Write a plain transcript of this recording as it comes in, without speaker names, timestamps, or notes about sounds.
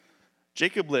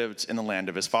Jacob lived in the land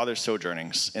of his father's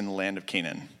sojournings in the land of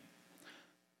Canaan.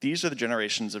 These are the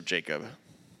generations of Jacob.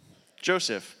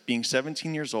 Joseph, being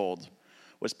 17 years old,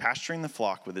 was pasturing the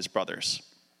flock with his brothers.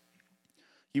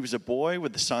 He was a boy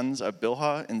with the sons of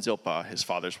Bilhah and Zilpah, his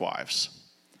father's wives.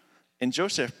 And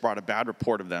Joseph brought a bad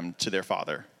report of them to their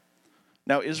father.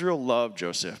 Now Israel loved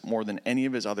Joseph more than any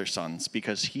of his other sons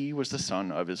because he was the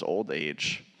son of his old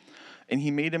age, and he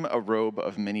made him a robe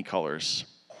of many colors.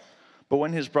 But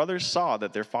when his brothers saw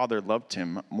that their father loved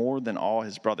him more than all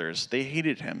his brothers, they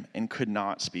hated him and could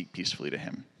not speak peacefully to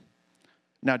him.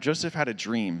 Now Joseph had a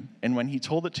dream, and when he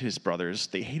told it to his brothers,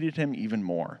 they hated him even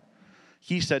more.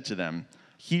 He said to them,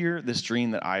 "Hear this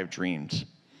dream that I have dreamed.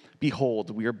 Behold,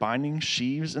 we are binding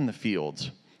sheaves in the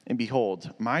field, and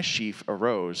behold, my sheaf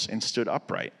arose and stood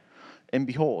upright. And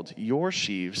behold, your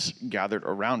sheaves gathered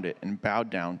around it and bowed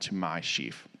down to my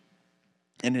sheaf."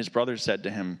 And his brothers said to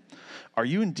him, "Are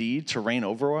you indeed to reign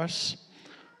over us?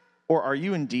 Or are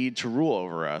you indeed to rule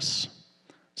over us?"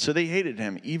 So they hated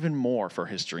him even more for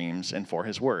his dreams and for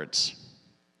his words.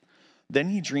 Then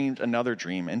he dreamed another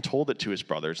dream and told it to his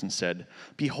brothers and said,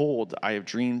 "Behold, I have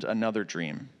dreamed another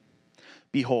dream.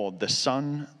 Behold, the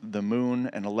sun, the moon,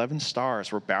 and 11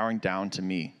 stars were bowing down to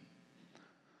me."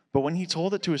 But when he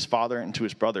told it to his father and to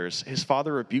his brothers, his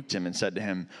father rebuked him and said to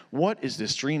him, "What is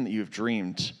this dream that you have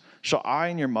dreamed? Shall I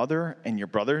and your mother and your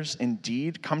brothers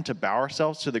indeed come to bow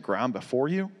ourselves to the ground before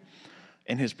you?"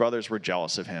 And his brothers were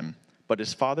jealous of him, but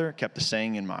his father kept the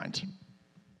saying in mind.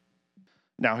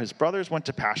 Now his brothers went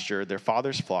to pasture their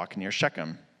father's flock near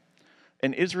Shechem.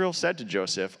 And Israel said to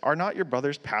Joseph, "Are not your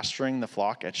brothers pasturing the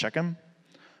flock at Shechem?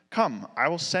 Come, I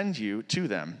will send you to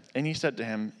them." And he said to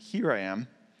him, "Here I am."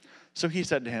 So he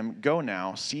said to him, "Go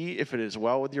now, see if it is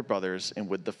well with your brothers and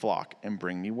with the flock, and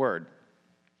bring me word."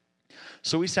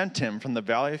 So we sent him from the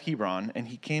valley of Hebron, and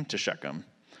he came to Shechem.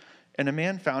 And a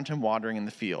man found him wandering in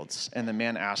the fields, and the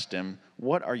man asked him,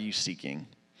 "What are you seeking?"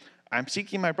 "I'm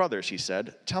seeking my brothers," he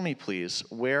said. "Tell me, please,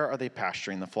 where are they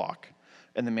pasturing the flock?"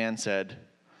 And the man said,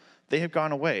 "They have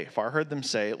gone away, for I heard them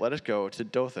say, 'Let us go to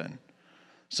Dothan.'"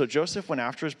 So Joseph went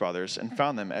after his brothers and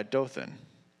found them at Dothan.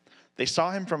 They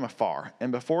saw him from afar,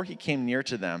 and before he came near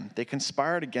to them, they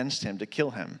conspired against him to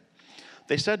kill him.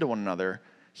 They said to one another,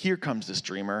 "Here comes this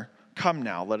dreamer. Come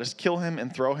now, let us kill him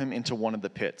and throw him into one of the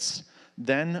pits.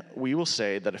 Then we will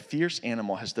say that a fierce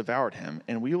animal has devoured him,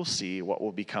 and we will see what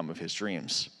will become of his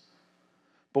dreams."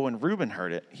 But when Reuben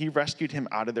heard it, he rescued him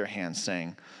out of their hands,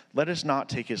 saying, "Let us not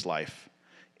take his life."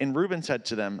 And Reuben said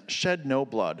to them, "Shed no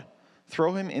blood.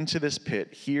 Throw him into this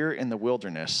pit here in the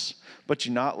wilderness, but do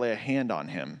not lay a hand on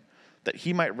him, that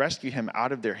he might rescue him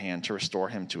out of their hand to restore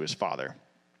him to his father."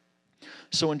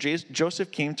 So when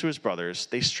Joseph came to his brothers,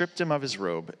 they stripped him of his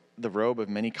robe, the robe of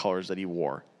many colors that he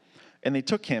wore. And they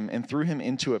took him and threw him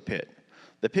into a pit.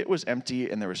 The pit was empty,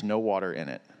 and there was no water in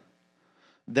it.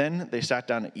 Then they sat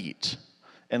down to eat.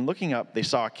 And looking up, they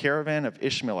saw a caravan of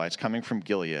Ishmaelites coming from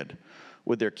Gilead,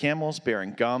 with their camels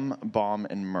bearing gum, balm,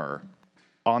 and myrrh,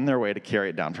 on their way to carry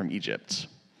it down from Egypt.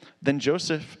 Then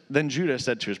Judah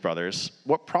said to his brothers,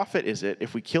 "What profit is it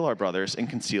if we kill our brothers and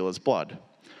conceal his blood?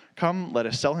 Come, let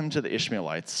us sell him to the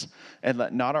Ishmaelites, and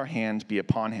let not our hand be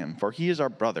upon him, for he is our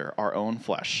brother, our own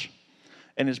flesh."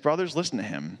 And his brothers listened to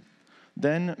him.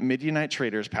 Then Midianite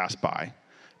traders passed by,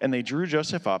 and they drew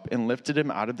Joseph up and lifted him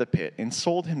out of the pit and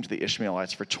sold him to the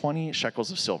Ishmaelites for 20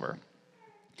 shekels of silver.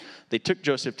 They took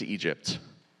Joseph to Egypt.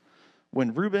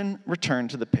 When Reuben returned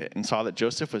to the pit and saw that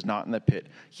Joseph was not in the pit,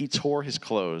 he tore his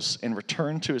clothes and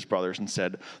returned to his brothers and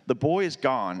said, "The boy is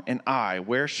gone, and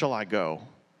where shall I go?"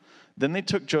 Then they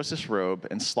took Joseph's robe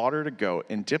and slaughtered a goat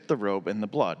and dipped the robe in the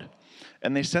blood.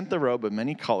 And they sent the robe of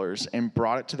many colors and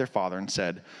brought it to their father and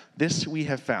said, "This we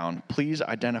have found. Please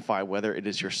identify whether it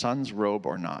is your son's robe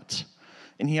or not."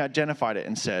 And he identified it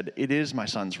and said, "It is my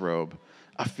son's robe.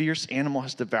 A fierce animal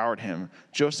has devoured him.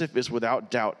 Joseph is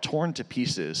without doubt torn to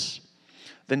pieces."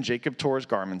 Then Jacob tore his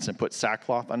garments and put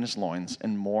sackcloth on his loins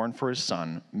and mourned for his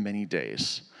son many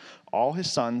days. All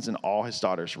his sons and all his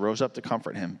daughters rose up to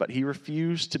comfort him, but he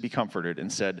refused to be comforted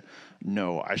and said,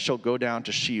 "No, I shall go down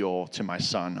to Sheol to my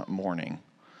son mourning."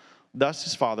 Thus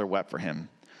his father wept for him.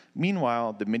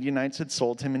 Meanwhile, the Midianites had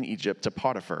sold him in Egypt to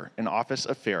Potiphar, in office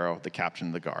of Pharaoh, the captain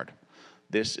of the guard.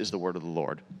 This is the word of the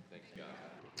Lord.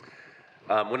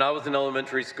 When I was in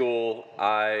elementary school,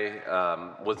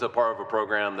 I was a part of a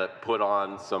program that put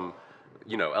on some,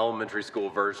 elementary school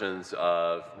versions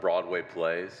of Broadway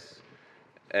plays.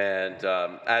 And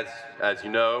as you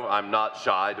know, I'm not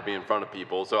shy to be in front of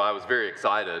people, so I was very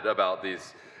excited about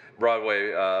these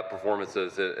Broadway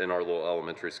performances in our little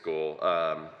elementary school.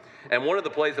 And one of the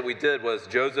plays that we did was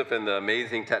Joseph and the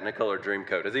Amazing Technicolor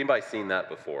Dreamcoat. Has anybody seen that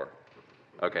before?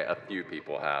 Okay, a few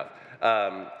people have.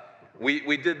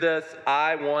 We did this.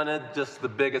 I wanted just the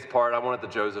biggest part. I wanted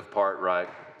the Joseph part right.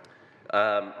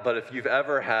 But if you've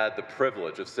ever had the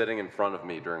privilege of sitting in front of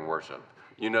me during worship,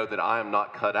 you know that I am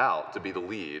not cut out to be the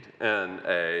lead in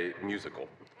a musical.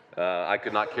 I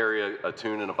could not carry a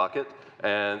tune in a bucket.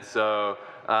 And so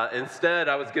instead,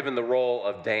 I was given the role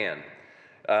of Dan.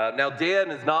 Now,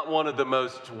 Dan is not one of the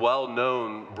most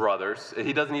well-known brothers.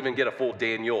 He doesn't even get a full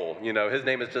Daniel. You know, his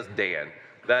name is just Dan.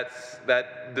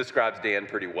 That describes Dan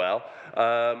pretty well.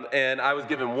 And I was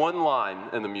given one line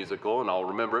in the musical, and I'll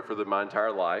remember it for my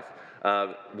entire life.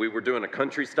 We were doing a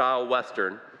country-style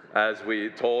Western as we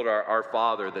told our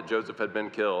father that Joseph had been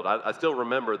killed. I still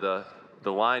remember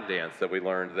the line dance that we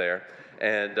learned there.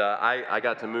 And I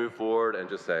got to move forward and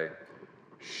just say,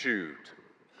 shoot.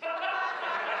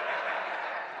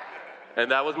 And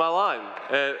that was my line.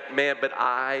 Man, but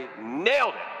I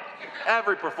nailed it.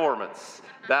 Every performance.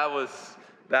 That was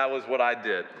what I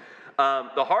did.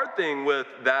 The hard thing with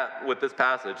this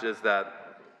passage is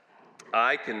that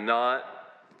I cannot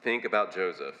think about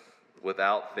Joseph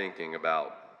without thinking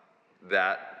about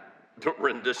that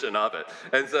rendition of it.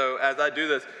 And so as I do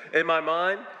this, in my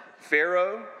mind,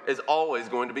 Pharaoh is always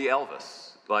going to be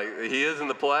Elvis. Like, he is in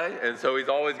the play, and so he's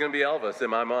always going to be Elvis in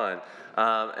my mind.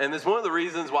 And it's one of the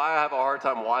reasons why I have a hard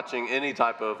time watching any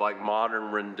type of like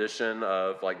modern rendition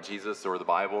of like Jesus or the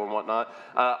Bible and whatnot.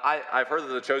 I've heard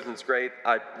that The Chosen's great.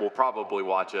 I will probably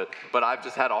watch it, but I've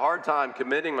just had a hard time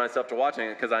committing myself to watching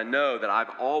it because I know that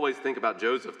I've always think about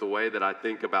Joseph the way that I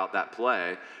think about that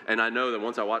play, and I know that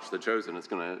once I watch The Chosen, it's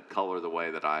going to color the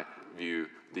way that I view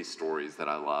these stories that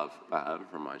I love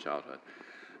from my childhood.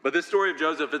 But this story of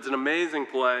Joseph, it's an amazing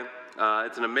play.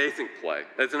 It's an amazing play.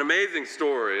 It's an amazing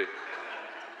story.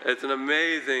 It's an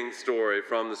amazing story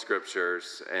from the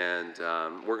scriptures, and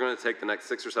we're going to take the next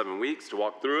 6 or 7 weeks to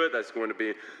walk through it. That's going to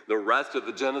be the rest of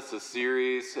the Genesis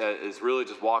series. Is really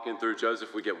just walking through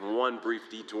Joseph. We get one brief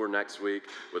detour next week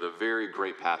with a very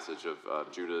great passage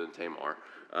of Judah and Tamar.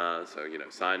 So,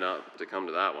 sign up to come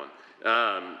to that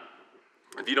one.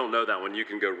 If you don't know that one, you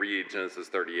can go read Genesis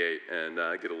 38 and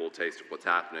get a little taste of what's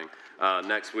happening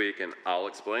next week, and I'll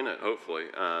explain it, hopefully,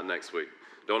 next week.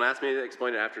 Don't ask me to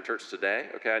explain it after church today,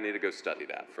 okay? I need to go study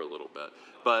that for a little bit.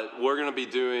 But we're going to be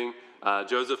doing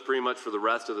Joseph pretty much for the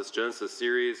rest of this Genesis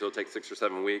series. It'll take 6 or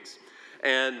 7 weeks.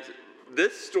 And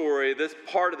this story, this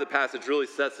part of the passage really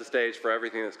sets the stage for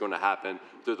everything that's going to happen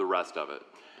through the rest of it.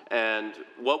 And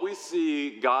what we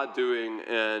see God doing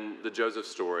in the Joseph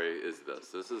story is this.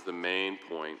 This is the main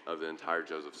point of the entire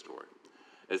Joseph story,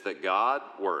 is that God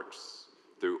works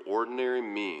through ordinary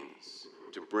means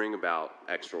to bring about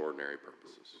extraordinary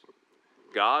purposes.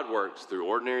 God works through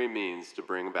ordinary means to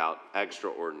bring about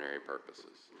extraordinary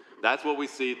purposes. That's what we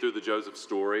see through the Joseph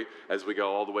story as we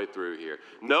go all the way through here.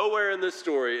 Nowhere in this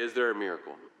story is there a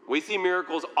miracle. We see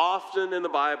miracles often in the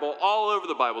Bible. All over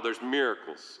the Bible, there's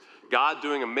miracles. God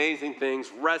doing amazing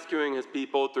things, rescuing his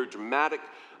people through dramatic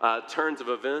turns of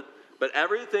event. But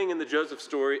everything in the Joseph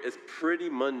story is pretty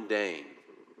mundane.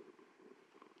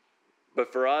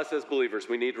 But for us as believers,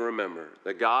 we need to remember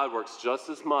that God works just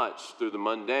as much through the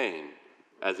mundane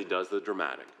as he does the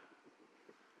dramatic.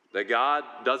 That God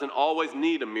doesn't always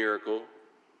need a miracle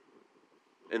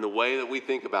in the way that we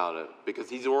think about it, because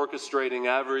he's orchestrating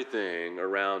everything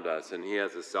around us, and he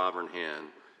has a sovereign hand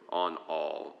on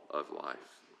all of life.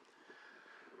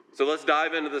 So let's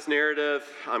dive into this narrative.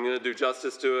 I'm going to do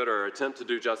justice to it, or attempt to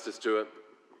do justice to it,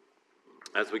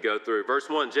 as we go through. Verse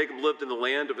 1, Jacob lived in the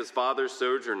land of his father's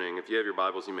sojourning. If you have your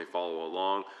Bibles, you may follow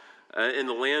along. In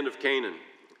the land of Canaan.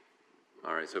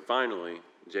 All right, so finally,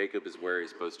 Jacob is where he's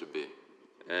supposed to be.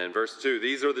 And verse 2,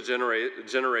 these are the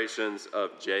generations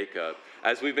of Jacob.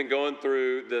 As we've been going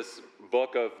through this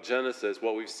book of Genesis,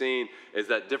 what we've seen is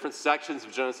that different sections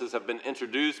of Genesis have been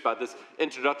introduced by this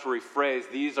introductory phrase,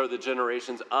 these are the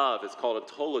generations of. It's called a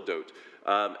toledot.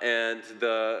 And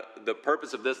the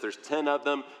purpose of this, there's 10 of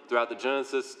them throughout the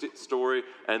Genesis story,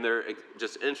 and they're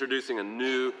just introducing a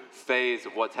new phase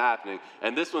of what's happening.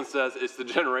 And this one says it's the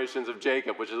generations of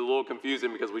Jacob, which is a little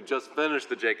confusing because we just finished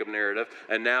the Jacob narrative,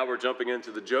 and now we're jumping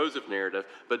into the Joseph narrative.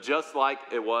 But just like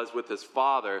it was with his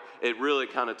father, it really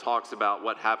kind of talks about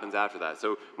what happens after that.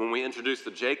 So when we introduced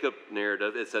the Jacob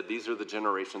narrative, it said these are the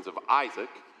generations of Isaac,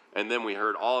 and then we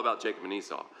heard all about Jacob and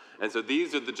Esau. And so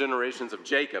these are the generations of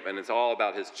Jacob, and it's all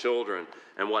about his children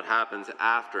and what happens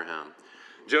after him.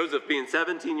 Joseph, being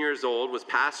 17 years old, was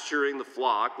pasturing the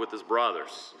flock with his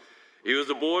brothers. He was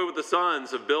a boy with the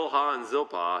sons of Bilhah and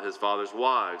Zilpah, his father's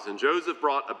wives. And Joseph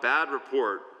brought a bad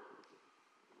report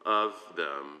of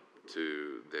them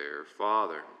to their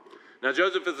father. Now,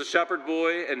 Joseph is a shepherd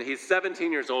boy, and he's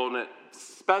 17 years old, and it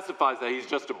specifies that he's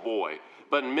just a boy.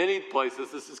 But in many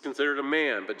places, this is considered a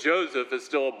man. But Joseph is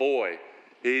still a boy.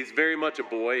 He's very much a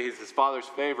boy. He's his father's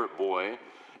favorite boy.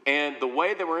 And the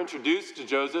way that we're introduced to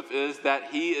Joseph is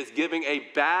that he is giving a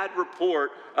bad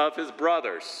report of his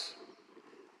brothers.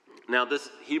 Now, this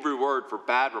Hebrew word for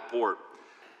bad report,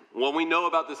 what we know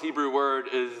about this Hebrew word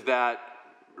is that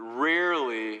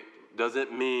rarely does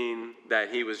it mean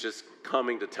that he was just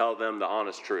coming to tell them the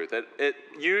honest truth. It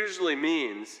usually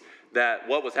means that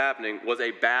what was happening was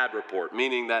a bad report,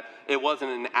 meaning that it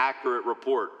wasn't an accurate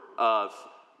report of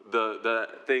the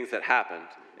things that happened.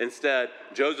 Instead,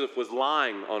 Joseph was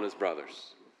lying on his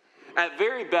brothers. At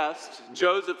very best,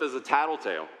 Joseph is a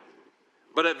tattletale.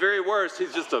 But at very worst,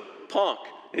 he's just a punk.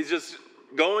 He's just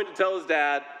going to tell his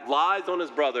dad lies on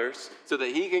his brothers so that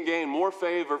he can gain more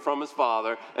favor from his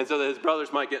father and so that his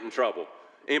brothers might get in trouble.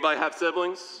 Anybody have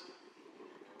siblings?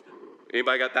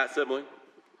 Anybody got that sibling?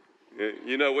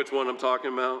 You know which one I'm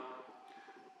talking about?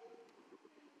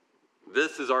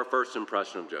 This is our first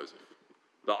impression of Joseph.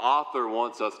 The author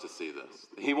wants us to see this.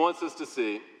 He wants us to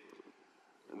see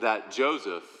that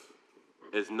Joseph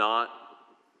is not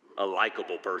a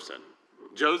likable person.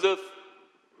 Joseph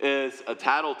is a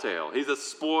tattletale. He's a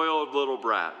spoiled little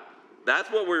brat.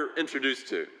 That's what we're introduced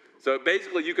to. So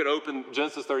basically, you could open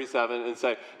Genesis 37 and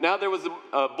say, now there was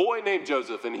a boy named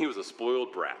Joseph, and he was a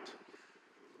spoiled brat.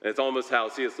 It's almost how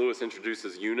C.S. Lewis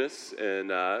introduces Eunice in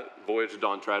Voyage of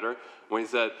Dawn Treader, when he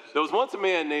said, there was once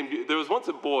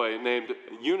a boy named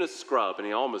Eunice Scrub, and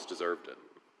he almost deserved it.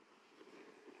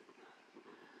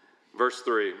 Verse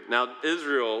 3, now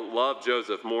Israel loved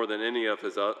Joseph more than any of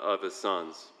his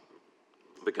sons,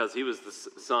 because he was the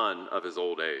son of his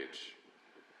old age.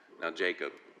 Now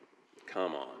Jacob,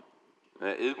 come on.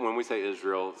 When we say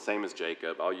Israel, same as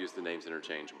Jacob, I'll use the names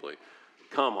interchangeably.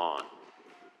 Come on,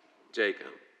 Jacob.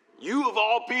 You of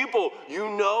all people, you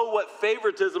know what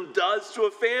favoritism does to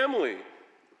a family.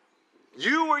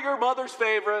 You were your mother's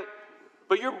favorite,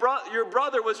 but your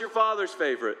brother was your father's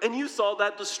favorite, and you saw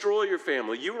that destroy your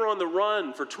family. You were on the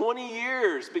run for 20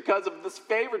 years because of this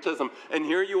favoritism, and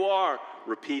here you are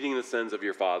repeating the sins of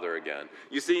your father again.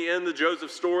 You see, in the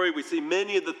Joseph story, we see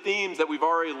many of the themes that we've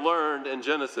already learned in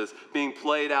Genesis being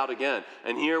played out again,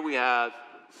 and here we have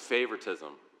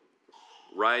favoritism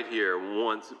right here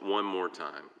one more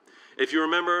time. If you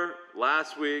remember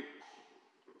last week,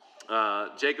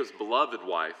 Jacob's beloved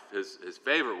wife, his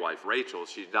favorite wife, Rachel,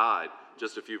 she died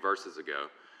just a few verses ago.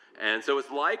 And so it's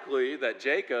likely that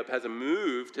Jacob has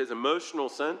moved his emotional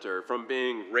center from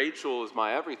being Rachel is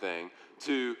my everything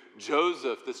to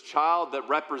Joseph, this child that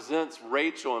represents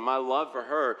Rachel and my love for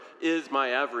her is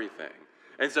my everything.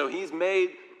 And so he's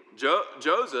made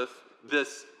Joseph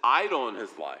this idol in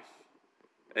his life.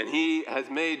 And he has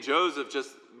made Joseph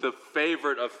just the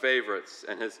favorite of favorites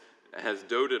and has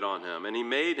doted on him. And he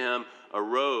made him a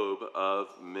robe of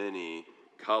many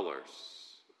colors.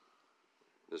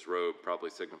 This robe probably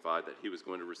signified that he was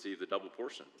going to receive the double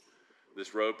portion.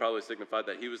 This robe probably signified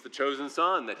that he was the chosen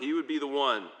son, that he would be the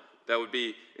one that would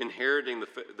be inheriting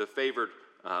the favored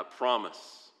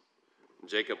promise.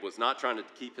 Jacob was not trying to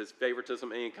keep his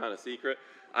favoritism any kind of secret.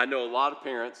 I know a lot of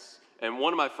parents, and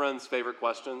one of my friend's favorite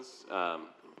questions,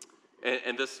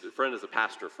 and this friend is a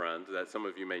pastor friend that some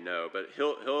of you may know, but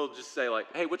he'll just say like,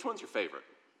 hey, which one's your favorite?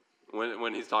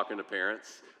 When he's talking to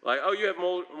parents. Like, oh, you have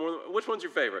more, which one's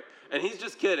your favorite? And he's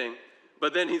just kidding,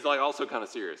 but then he's like also kind of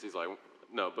serious. He's like,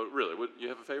 no, but really, you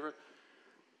have a favorite?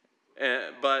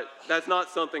 But that's not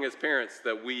something as parents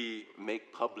that we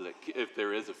make public if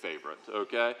there is a favorite,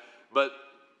 okay? But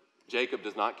Jacob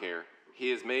does not care.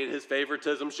 He has made his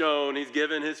favoritism shown. He's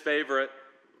given his favorite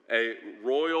a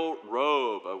royal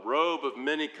robe, a robe of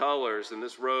many colors, and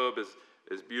this robe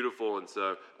is beautiful, and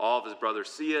so all of his brothers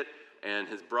see it, and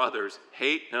his brothers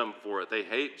hate him for it. They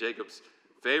hate Jacob's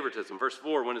favoritism. Verse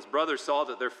 4, when his brothers saw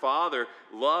that their father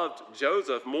loved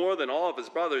Joseph more than all of his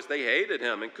brothers, they hated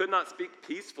him and could not speak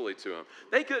peacefully to him.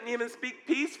 They couldn't even speak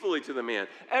peacefully to the man.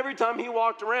 Every time he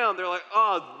walked around, they're like,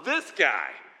 oh, this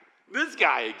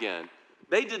guy again.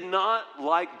 They did not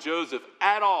like Joseph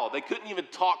at all. They couldn't even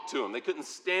talk to him. They couldn't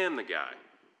stand the guy.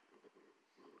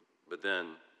 But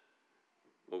then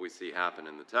what we see happen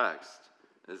in the text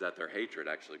is that their hatred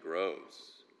actually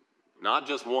grows. Not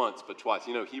just once, but twice.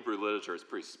 You know, Hebrew literature is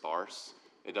pretty sparse.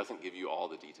 It doesn't give you all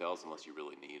the details unless you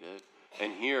really need it.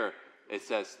 And here it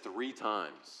says 3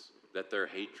 times that their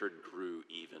hatred grew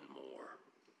even more.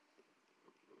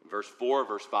 Verse 4,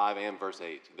 verse 5, and verse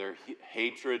 8. Their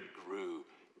hatred grew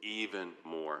even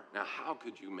more. Now, how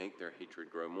could you make their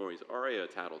hatred grow more? He's already a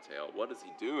tattletale. What is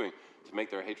he doing to make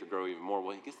their hatred grow even more?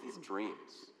 Well, he gets these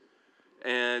dreams.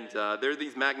 And there are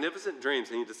these magnificent dreams,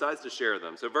 and he decides to share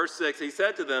them. So verse 6, he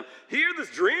said to them, "Hear this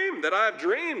dream that I have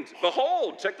dreamed.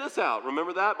 Behold," check this out.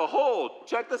 Remember that? "Behold,"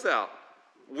 check this out.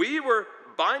 "We were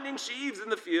binding sheaves in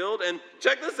the field, and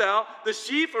check this out. The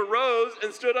sheaf arose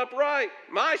and stood upright."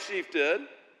 My sheaf did.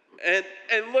 And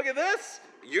look at this.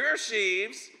 "Your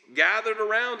sheaves gathered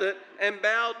around it and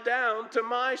bowed down to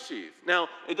my sheaf." Now,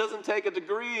 it doesn't take a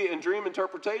degree in dream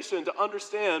interpretation to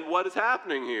understand what is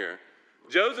happening here.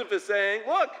 Joseph is saying,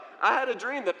 look, I had a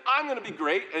dream that I'm going to be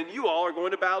great and you all are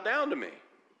going to bow down to me.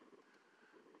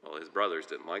 Well, his brothers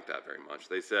didn't like that very much.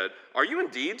 They said, "Are you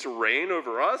indeed to reign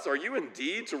over us? Are you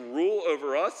indeed to rule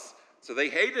over us?" So they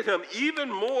hated him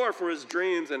even more for his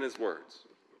dreams and his words.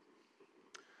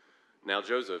 Now,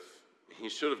 Joseph, he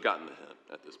should have gotten the hint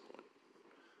at this point.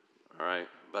 All right,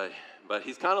 but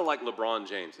he's kind of like LeBron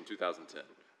James in 2010.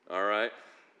 All right,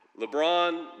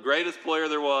 LeBron, greatest player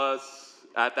there was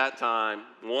at that time,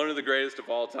 one of the greatest of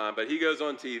all time, but he goes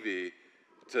on TV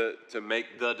to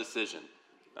make the decision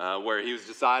where he was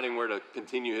deciding where to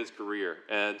continue his career.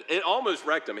 And it almost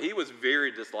wrecked him. He was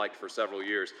very disliked for several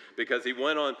years because he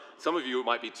went on, some of you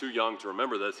might be too young to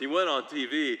remember this, he went on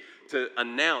TV to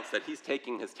announce that he's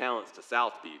taking his talents to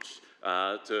South Beach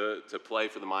to play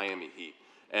for the Miami Heat.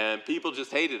 And people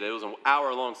just hated it. It was an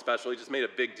hour-long special. He just made a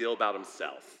big deal about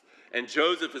himself. And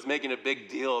Joseph is making a big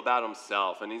deal about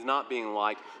himself, and he's not being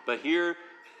liked. But here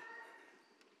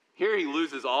he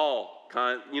loses all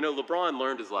kind. You know, LeBron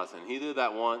learned his lesson. He did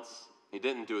that once. He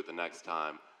didn't do it the next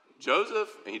time. Joseph,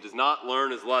 he does not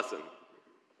learn his lesson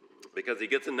because he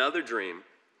gets another dream,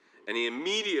 and he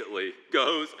immediately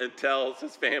goes and tells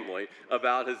his family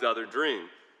about his other dream.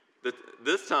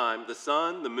 This time, the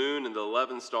sun, the moon, and the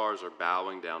 11 stars are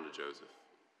bowing down to Joseph.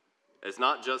 It's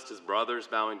not just his brothers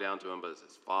bowing down to him, but it's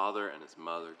his father and his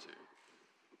mother too.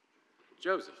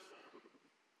 Joseph,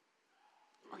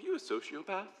 are you a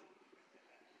sociopath?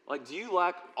 Like, do you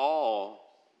lack all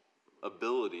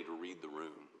ability to read the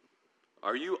room?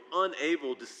 Are you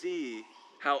unable to see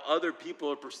how other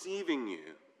people are perceiving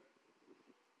you?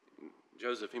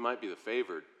 Joseph, he might be the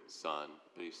favored son,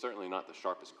 but he's certainly not the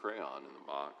sharpest crayon in the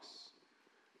box,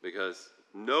 because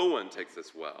no one takes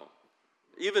this well.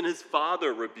 Even his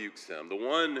father rebukes him. The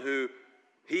one who,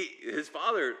 his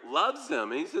father loves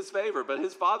him. He's his favorite, but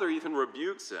his father even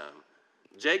rebukes him.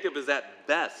 Jacob is at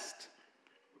best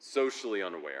socially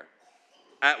unaware.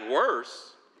 At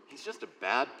worst, he's just a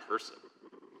bad person.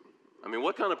 I mean,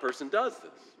 what kind of person does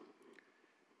this?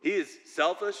 He is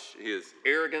selfish, he is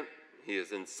arrogant, he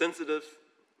is insensitive,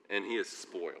 and he is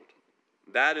spoiled.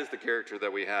 That is the character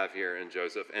that we have here in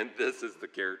Joseph, and this is the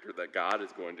character that God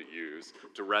is going to use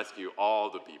to rescue all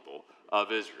the people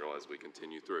of Israel as we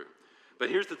continue through. But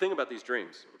here's the thing about these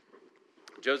dreams.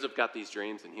 Joseph got these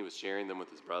dreams, and he was sharing them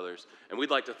with his brothers, and we'd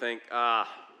like to think,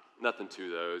 nothing to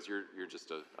those, you're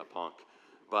just a punk.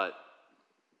 But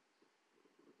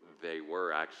they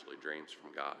were actually dreams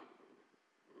from God.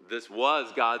 This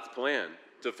was God's plan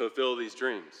to fulfill these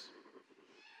dreams.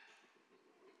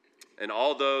 And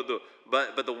although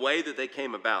but the way that they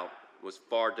came about was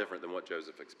far different than what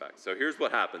Joseph expects. So here's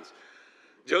what happens.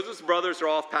 Joseph's brothers are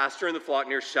off pasturing the flock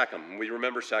near Shechem. We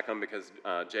remember Shechem because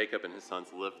Jacob and his sons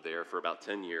lived there for about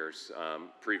 10 years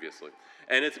previously.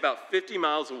 And it's about 50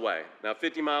 miles away. Now,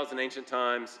 50 miles in ancient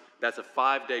times, that's a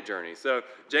 5-day journey. So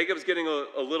Jacob's getting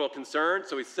a little concerned,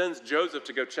 so he sends Joseph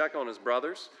to go check on his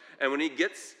brothers. And when he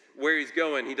gets where he's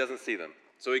going, he doesn't see them.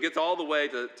 So he gets all the way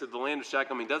to the land of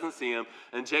Shechem. He doesn't see him.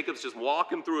 And Jacob's just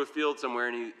walking through a field somewhere,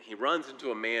 and he runs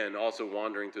into a man also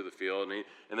wandering through the field.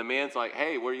 And the man's like,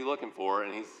 "Hey, what are you looking for?"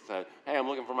 And he said, "Hey, I'm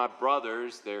looking for my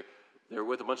brothers. They're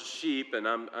with a bunch of sheep, and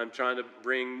I'm trying to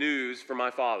bring news for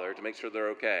my father to make sure they're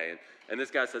okay." And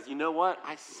this guy says, "You know what?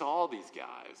 I saw these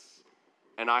guys,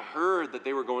 and I heard that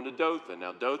they were going to Dothan."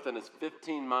 Now, Dothan is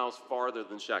 15 miles farther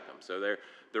than Shechem. So they're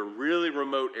really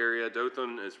remote area.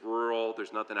 Dothan is rural.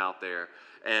 There's nothing out there.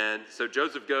 And so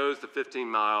Joseph goes the 15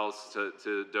 miles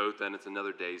to Dothan. It's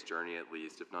another day's journey at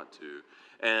least, if not two.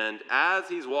 And as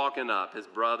he's walking up, his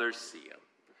brothers see him.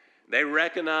 They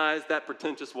recognize that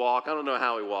pretentious walk. I don't know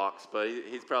how he walks, but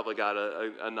he's probably got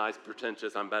a nice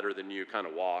pretentious, I'm better than you kind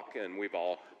of walk. And we're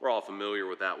all familiar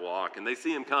with that walk. And they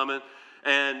see him coming,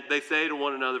 and they say to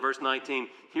one another, verse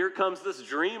 19, "Here comes this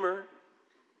dreamer.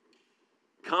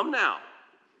 Come now,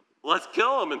 let's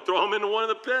kill him and throw him into one of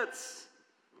the pits.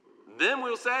 Then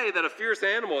we'll say that a fierce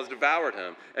animal has devoured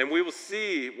him, and we will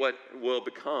see what will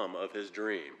become of his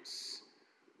dreams."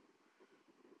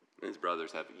 His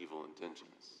brothers have evil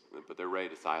intentions, but they're ready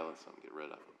to silence him, get rid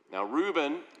of him. Now,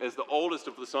 Reuben is the oldest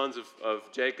of the sons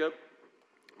of Jacob.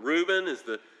 Reuben is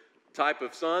the type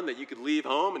of son that you could leave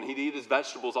home, and he'd eat his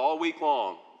vegetables all week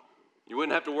long. You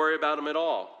wouldn't have to worry about him at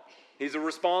all. He's a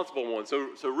responsible one. So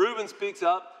Reuben speaks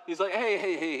up. He's like,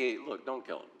 hey, look, don't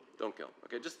kill him. Don't kill him.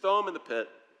 Okay, just throw him in the pit,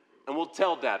 and we'll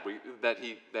tell Dad that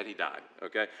he died.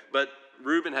 Okay, but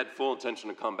Reuben had full intention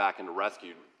to come back and to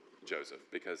rescue Joseph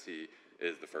because he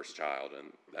is the first child, and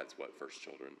that's what first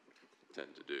children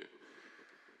tend to do.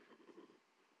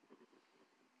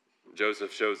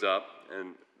 Joseph shows up,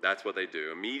 and that's what they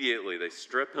do. Immediately, they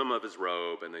strip him of his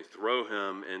robe, and they throw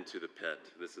him into the pit.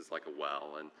 This is like a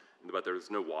well, but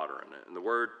there's no water in it. And the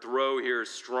word throw here is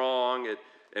strong.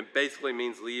 It basically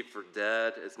means leave for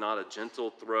dead. It's not a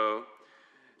gentle throw.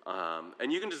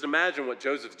 And you can just imagine what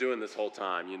Joseph's doing this whole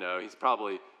time. You know, he's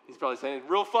probably saying,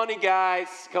 "Real funny, guys.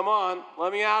 Come on,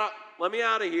 let me out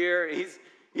of here."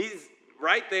 He's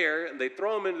right there, and they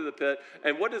throw him into the pit.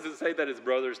 And what does it say that his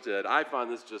brothers did? I find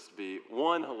this just to be,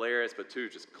 one, hilarious, but two,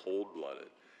 just cold-blooded.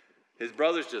 His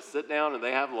brothers just sit down and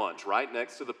they have lunch right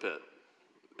next to the pit.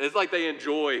 It's like they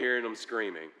enjoy hearing him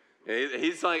screaming.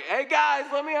 He's like, "Hey, guys,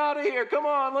 let me out of here. Come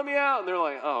on, let me out." And they're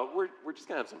like, "Oh, we're just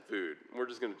going to have some food. We're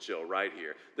just going to chill right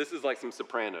here." This is like some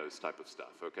Sopranos type of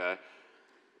stuff, okay?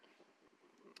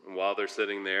 And while they're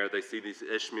sitting there, they see these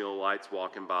Ishmaelites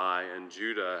walking by, and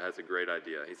Judah has a great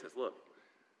idea. He says, "Look,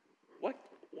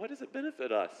 what does it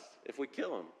benefit us if we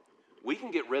kill him? We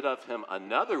can get rid of him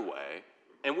another way,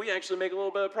 and we actually make a little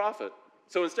bit of profit.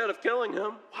 So instead of killing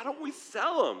him, why don't we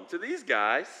sell him to these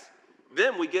guys?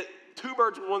 Then we get 2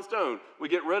 birds with 1 stone. We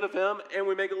get rid of him, and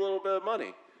we make a little bit of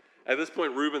money." At this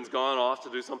point, Reuben's gone off to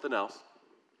do something else.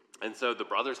 And so the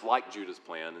brothers like Judah's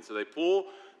plan. And so they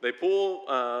pull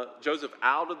Joseph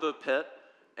out of the pit,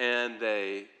 and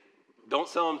they don't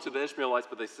sell him to the Ishmaelites,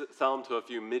 but they sell him to a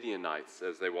few Midianites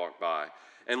as they walk by.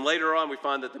 And later on, we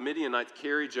find that the Midianites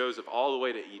carry Joseph all the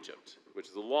way to Egypt, which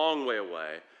is a long way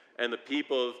away. And the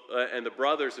people and the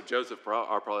brothers of Joseph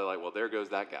are probably like, "Well, there goes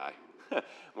that guy.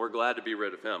 We're glad to be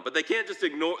rid of him." But they can't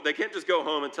just go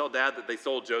home and tell Dad that they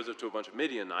sold Joseph to a bunch of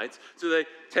Midianites. So they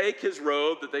take his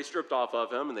robe that they stripped off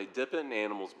of him, and they dip it in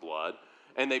animal's blood,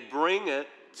 and they bring it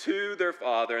to their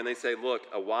father, and they say, "Look,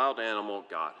 a wild animal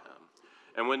got him."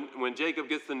 And when Jacob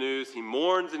gets the news, he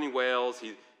mourns and he wails.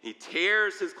 He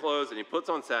tears his clothes and he puts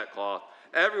on sackcloth.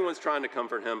 Everyone's trying to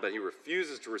comfort him, but he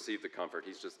refuses to receive the comfort.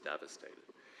 He's just devastated.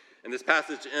 And this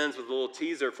passage ends with a little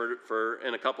teaser for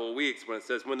in a couple of weeks when it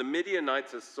says, "When the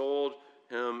Midianites had sold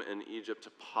him in Egypt to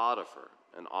Potiphar,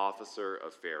 an officer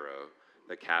of Pharaoh,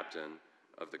 the captain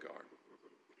of the guard."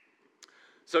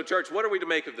 So, church, what are we to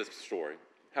make of this story?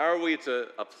 How are we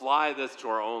to apply this to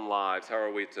our own lives? How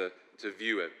are we to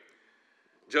view it?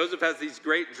 Joseph has these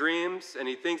great dreams, and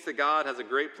he thinks that God has a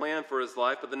great plan for his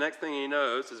life, but the next thing he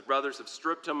knows, his brothers have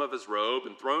stripped him of his robe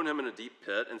and thrown him in a deep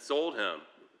pit and sold him.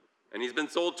 And he's been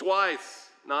sold twice,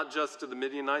 not just to the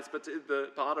Midianites, but to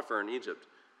the Potiphar in Egypt.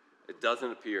 It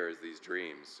doesn't appear as these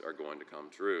dreams are going to come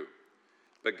true.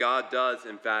 But God does,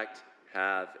 in fact,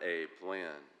 have a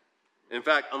plan. In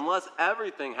fact, unless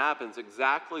everything happens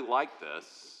exactly like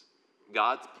this,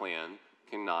 God's plan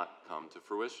cannot come to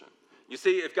fruition. You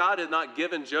see, if God had not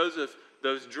given Joseph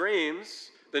those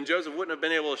dreams, then Joseph wouldn't have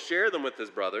been able to share them with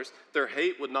his brothers. Their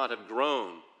hate would not have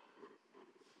grown.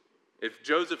 If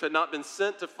Joseph had not been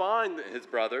sent to find his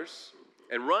brothers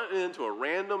and run into a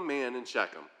random man in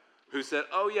Shechem who said,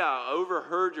 "Oh yeah, I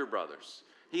overheard your brothers."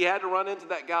 He had to run into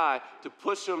that guy to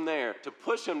push him there, to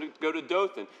push him to go to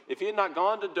Dothan. If he had not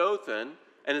gone to Dothan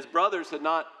and his brothers had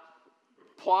not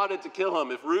plotted to kill him,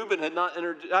 if Reuben had not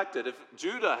interjected, if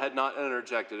Judah had not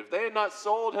interjected, if they had not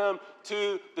sold him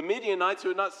to the Midianites who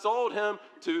had not sold him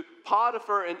to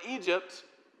Potiphar in Egypt,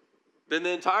 then the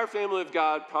entire family of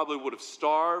God probably would have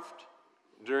starved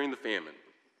during the famine.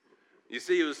 You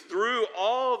see, it was through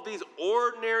all of these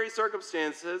ordinary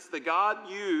circumstances that God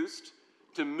used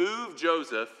to move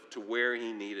Joseph to where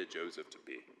he needed Joseph to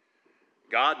be.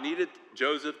 God needed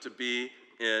Joseph to be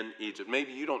in Egypt.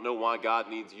 Maybe you don't know why God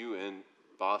needs you in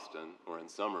Boston or in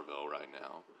Somerville right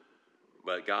now,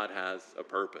 but God has a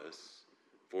purpose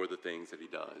for the things that he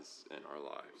does in our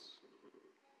lives.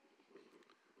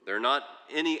 There are not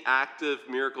any active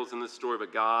miracles in this story,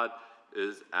 but God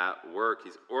is at work.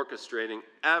 He's orchestrating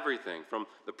everything from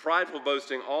the prideful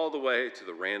boasting all the way to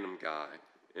the random guy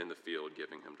in the field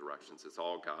giving him directions. It's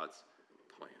all God's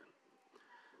plan.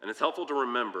 And it's helpful to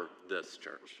remember this,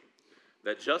 church,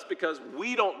 that just because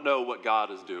we don't know what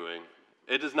God is doing,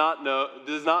 it does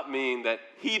not mean that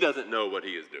he doesn't know what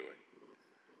he is doing.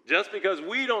 Just because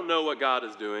we don't know what God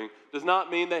is doing does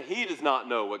not mean that he does not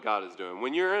know what God is doing.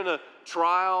 When you're in a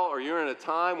trial or you're in a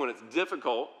time when it's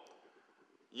difficult,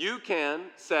 you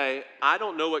can say, "I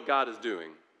don't know what God is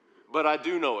doing, but I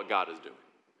do know what God is doing."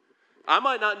 I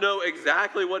might not know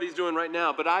exactly what he's doing right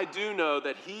now, but I do know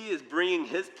that he is bringing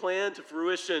his plan to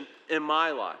fruition in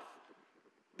my life.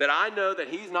 That I know that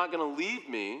he's not going to leave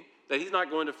me, that he's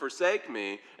not going to forsake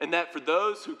me, and that for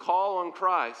those who call on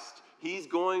Christ, he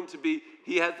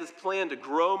has this plan to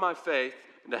grow my faith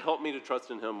and to help me to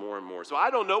trust in him more and more. So I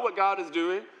don't know what God is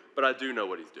doing, but I do know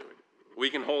what he's doing. We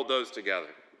can hold those together.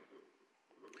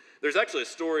 There's actually a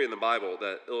story in the Bible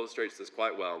that illustrates this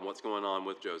quite well and what's going on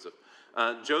with Joseph.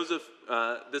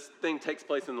 This thing takes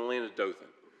place in the land of Dothan.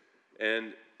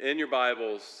 And in your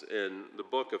Bibles, in the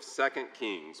book of 2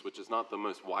 Kings, which is not the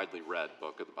most widely read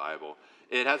book of the Bible,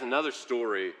 it has another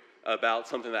story about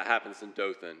something that happens in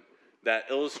Dothan that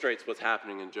illustrates what's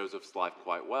happening in Joseph's life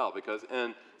quite well. Because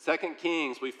in 2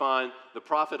 Kings, we find the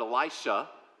prophet Elisha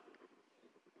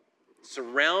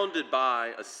surrounded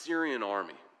by a Syrian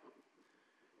army.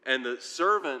 And the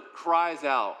servant cries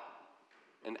out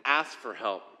and asks for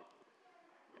help.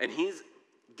 And he's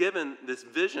given this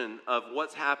vision of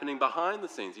what's happening behind the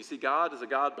scenes. You see, God is a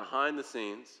God behind the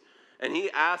scenes, and he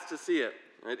asked to see it.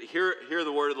 Hear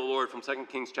the word of the Lord from 2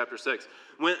 Kings chapter 6.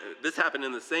 This happened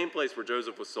in the same place where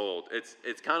Joseph was sold.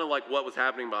 It's kind of like what was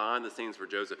happening behind the scenes for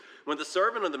Joseph. When the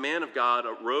servant of the man of God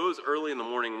arose early in the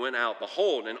morning and went out,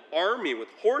 behold, an army with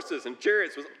horses and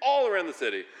chariots was all around the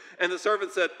city. And the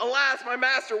servant said, "Alas, my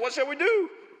master, what shall we do?"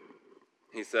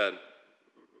 He said,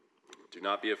 "Do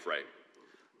not be afraid,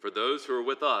 for those who are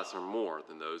with us are more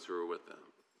than those who are with them."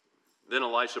 Then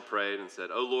Elisha prayed and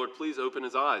said, "O Lord, please open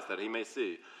his eyes that he may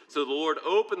see." So the Lord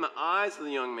opened the eyes of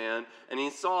the young man, and he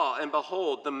saw, and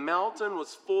behold, the mountain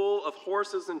was full of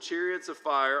horses and chariots of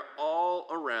fire all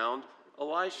around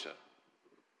Elisha.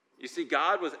 You see,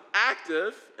 God was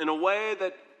active in a way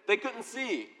that they couldn't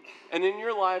see. And in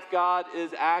your life, God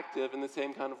is active in the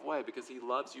same kind of way because he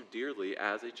loves you dearly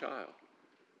as a child.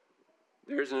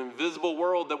 There's an invisible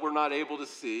world that we're not able to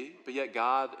see, but yet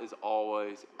God is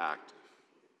always active.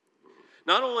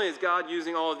 Not only is God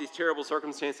using all of these terrible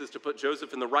circumstances to put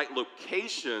Joseph in the right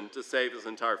location to save his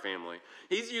entire family,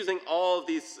 he's using all of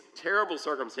these terrible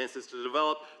circumstances to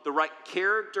develop the right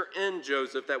character in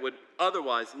Joseph that would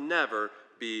otherwise never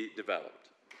be developed.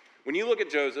 When you look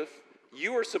at Joseph,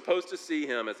 you are supposed to see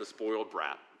him as a spoiled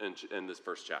brat in this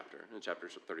first chapter, in chapter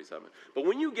 37. But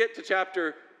when you get to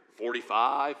chapter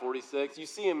 45, 46, you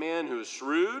see a man who is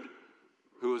shrewd,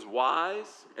 who is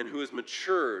wise, and who has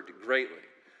matured greatly.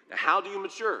 Now, how do you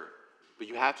mature? But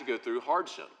you have to go through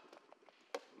hardship.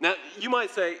 Now, you might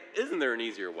say, isn't there an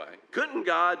easier way? Couldn't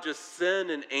God just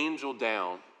send an angel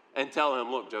down and tell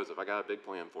him, "Look, Joseph, I got a big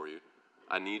plan for you.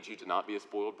 I need you to not be a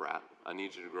spoiled brat. I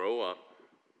need you to grow up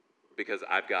because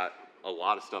I've got a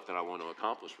lot of stuff that I want to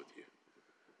accomplish with you."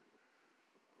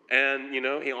 And,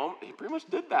 he pretty much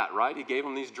did that, right? He gave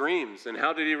him these dreams. And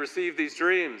how did he receive these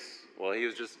dreams? Well, he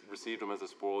was just received them as a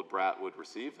spoiled brat would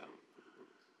receive them.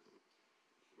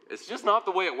 It's just not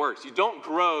the way it works. You don't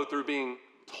grow through being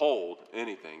told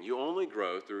anything. You only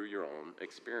grow through your own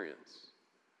experience.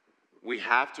 We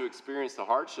have to experience the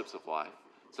hardships of life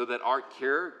so that our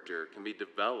character can be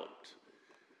developed.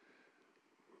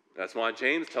 That's why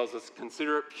James tells us,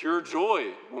 consider it pure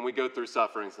joy when we go through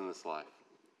sufferings in this life.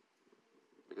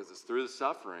 Because it's through the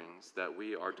sufferings that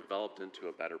we are developed into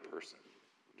a better person.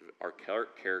 Our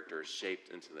character is shaped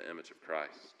into the image of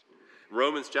Christ.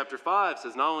 Romans chapter 5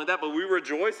 says not only that, but we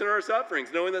rejoice in our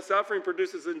sufferings, knowing that suffering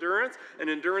produces endurance, and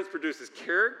endurance produces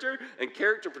character, and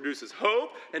character produces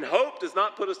hope, and hope does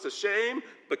not put us to shame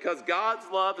because God's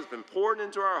love has been poured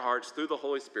into our hearts through the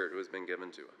Holy Spirit who has been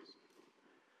given to us.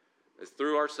 It's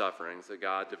through our sufferings that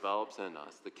God develops in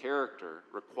us the character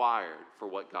required for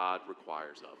what God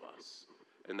requires of us.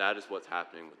 And that is what's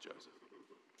happening with Joseph.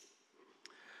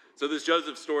 So this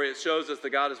Joseph story, it shows us that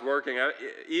God is working.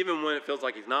 Even when it feels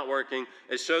like he's not working,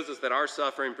 it shows us that our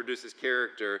suffering produces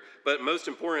character. But most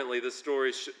importantly, this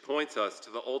story points us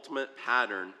to the ultimate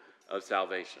pattern of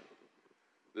salvation.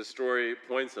 This story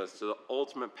points us to the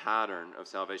ultimate pattern of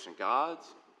salvation. God's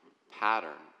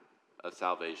pattern of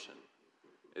salvation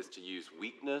is to use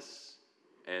weakness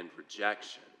and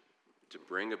rejection to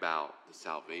bring about the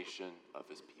salvation of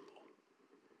his people.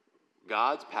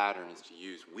 God's pattern is to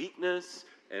use weakness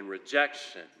and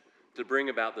rejection to bring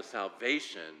about the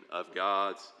salvation of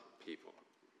God's people.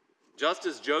 Just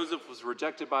as Joseph was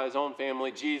rejected by his own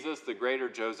family, Jesus, the greater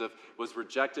Joseph, was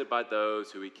rejected by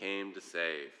those who he came to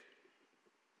save.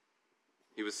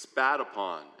 He was spat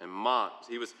upon and mocked.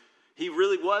 He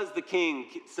really was the king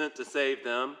sent to save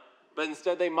them, but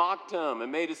instead they mocked him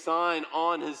and made a sign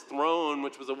on his throne,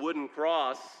 which was a wooden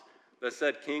cross, that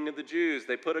said King of the Jews.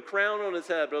 They put a crown on his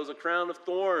head, but it was a crown of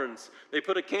thorns. They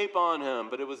put a cape on him,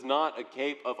 but it was not a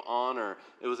cape of honor.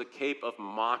 It was a cape of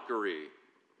mockery.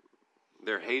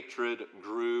 Their hatred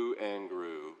grew and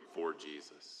grew for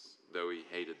Jesus, though he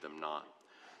hated them not.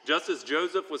 Just as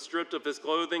Joseph was stripped of his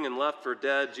clothing and left for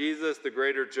dead, Jesus, the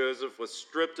greater Joseph, was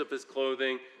stripped of his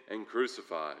clothing and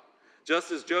crucified.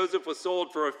 Just as Joseph was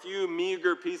sold for a few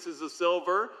meager pieces of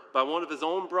silver by one of his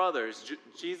own brothers,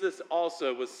 Jesus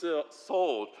also was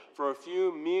sold for a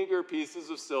few meager pieces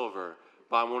of silver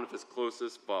by one of his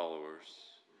closest followers.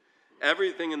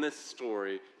 Everything in this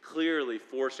story clearly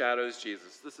foreshadows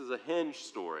Jesus. This is a hinge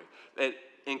story that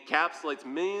encapsulates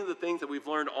many of the things that we've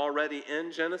learned already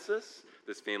in Genesis.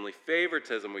 This family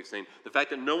favoritism we've seen, the fact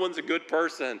that no one's a good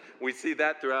person, we see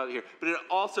that throughout here. But it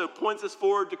also points us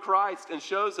forward to Christ and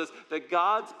shows us that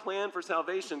God's plan for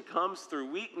salvation comes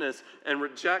through weakness and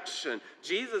rejection.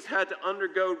 Jesus had to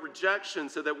undergo rejection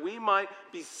so that we might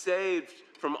be saved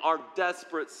from our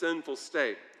desperate sinful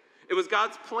state. It was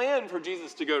God's plan for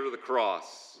Jesus to go to the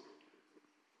cross.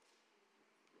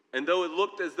 And though it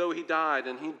looked as though he died,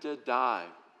 and he did die,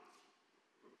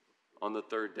 on the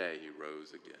third day he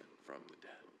rose again from the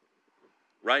dead.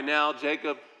 Right now,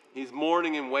 Jacob, he's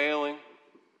mourning and wailing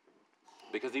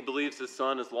because he believes his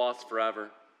son is lost forever,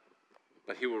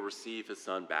 but he will receive his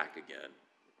son back again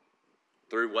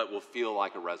through what will feel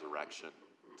like a resurrection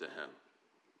to him.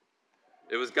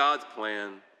 It was God's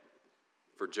plan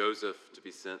for Joseph to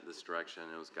be sent this direction.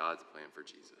 It was God's plan for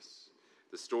Jesus.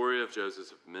 The story of Joseph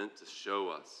is meant to show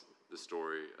us the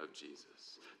story of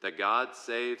Jesus. That God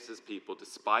saves his people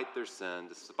despite their sin,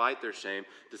 despite their shame,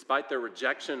 despite their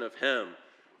rejection of him,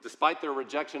 despite their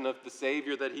rejection of the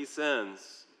Savior that he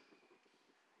sends.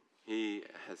 He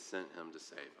has sent him to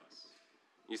save us.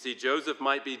 You see, Joseph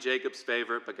might be Jacob's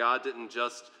favorite, but God didn't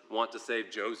just want to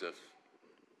save Joseph.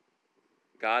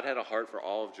 God had a heart for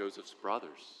all of Joseph's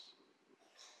brothers.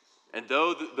 And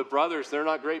though the brothers, they're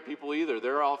not great people either.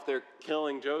 They're off there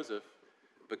killing Joseph.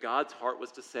 But God's heart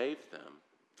was to save them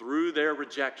through their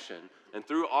rejection. And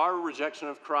through our rejection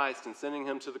of Christ and sending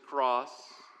him to the cross,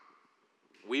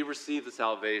 we receive the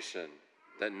salvation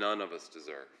that none of us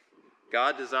deserve.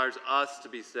 God desires us to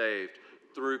be saved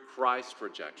through Christ's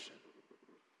rejection.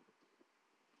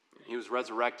 He was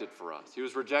resurrected for us. He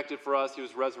was rejected for us. He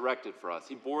was resurrected for us.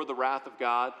 He bore the wrath of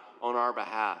God on our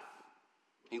behalf.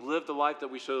 He lived the life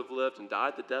that we should have lived and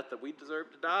died the death that we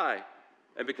deserve to die.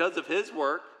 And because of his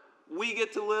work, we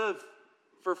get to live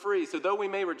for free. So though we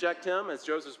may reject him, as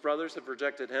Joseph's brothers have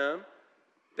rejected him,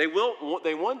 they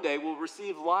one day will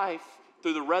receive life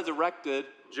through the resurrected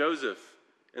Joseph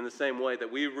in the same way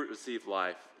that we receive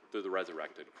life through the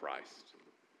resurrected Christ.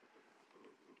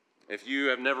 If you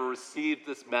have never received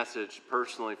this message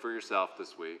personally for yourself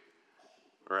this week,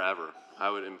 or ever, I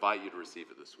would invite you to receive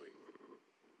it this week.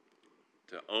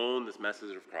 To own this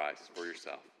message of Christ for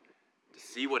yourself. To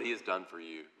see what he has done for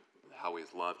you, how he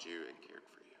has loved you and cared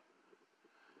for you.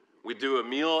 We do a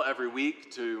meal every week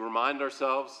to remind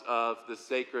ourselves of this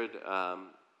sacred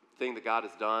thing that God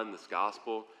has done, this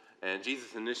gospel. And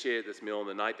Jesus initiated this meal on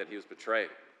the night that he was betrayed.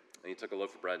 And he took a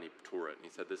loaf of bread and he tore it. And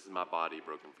he said, "This is my body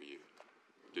broken for you.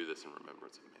 Do this in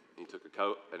remembrance of me." And he took a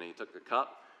cup,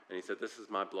 and he said, "This is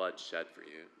my blood shed for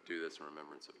you. Do this in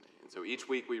remembrance of me." And so each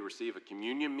week we receive a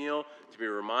communion meal to be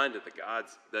reminded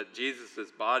that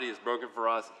Jesus' body is broken for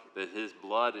us, that his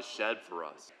blood is shed for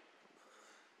us.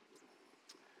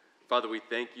 Father, we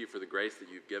thank you for the grace that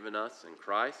you've given us in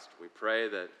Christ. We pray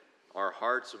that our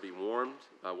hearts will be warmed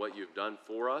by what you've done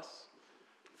for us.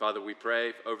 Father, we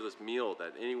pray over this meal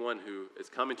that anyone who is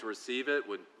coming to receive it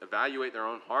would evaluate their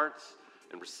own hearts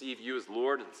and receive you as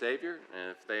Lord and Savior.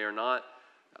 And if they are not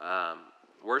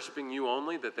worshiping you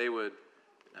only, that they would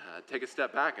take a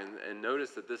step back and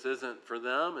notice that this isn't for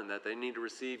them and that they need to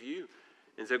receive you.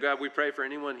 And so, God, we pray for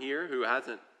anyone here who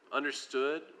hasn't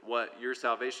understood what your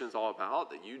salvation is all about,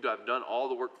 that you have done all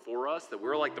the work for us, that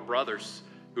we're like the brothers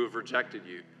who have rejected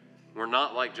you. We're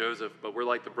not like Joseph, but we're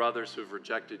like the brothers who have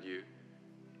rejected you.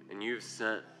 And you've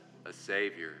sent a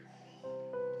Savior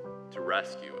to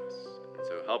rescue us. And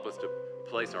so help us to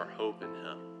place our hope in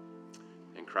him.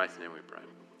 In Christ's name we pray.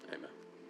 Amen.